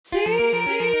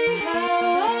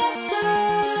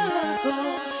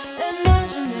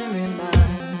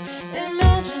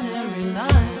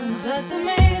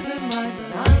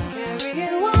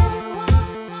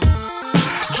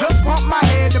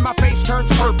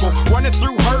running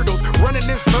through hurdles, running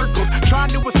in circles, trying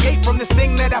to escape from this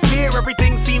thing that I fear.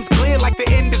 Everything seems clear, like the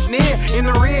end is near. In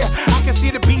the rear, I can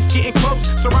see the beast getting close,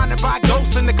 surrounded by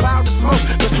ghosts in the cloud of smoke.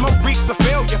 The smoke reeks of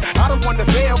failure. I don't want to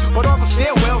fail, but all the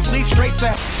stairwells lead straight to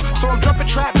hell. So I'm jumping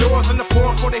trap doors in the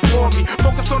floor before they floor me.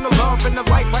 Focus on the love and the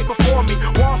light right before me.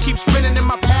 Walls keep spinning and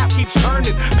my path keeps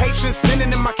turning. Patience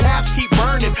thinning and my calves keep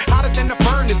burning. Hotter than the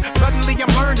furnace. Suddenly I'm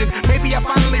learning. Maybe I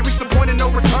finally reached the point of no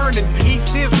returning.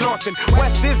 East is north and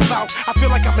west is south. I feel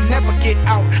like I would never get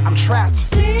out. I'm trapped.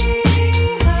 See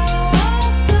how I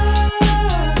circle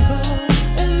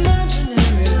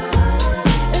imaginary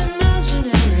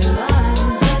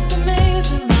lines like the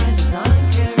maze in my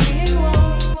design carry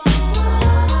on.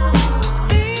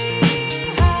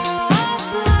 See how I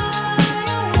fly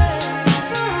away.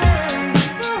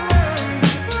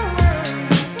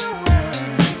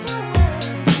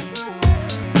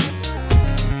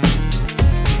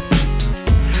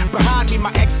 Behind me,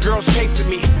 my ex-girl's chasing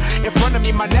me. In front of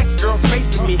me, my next girl's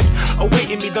facing me.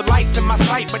 Awaiting me, the lights in my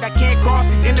sight, but I can't cross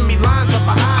these enemy lines up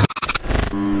behind.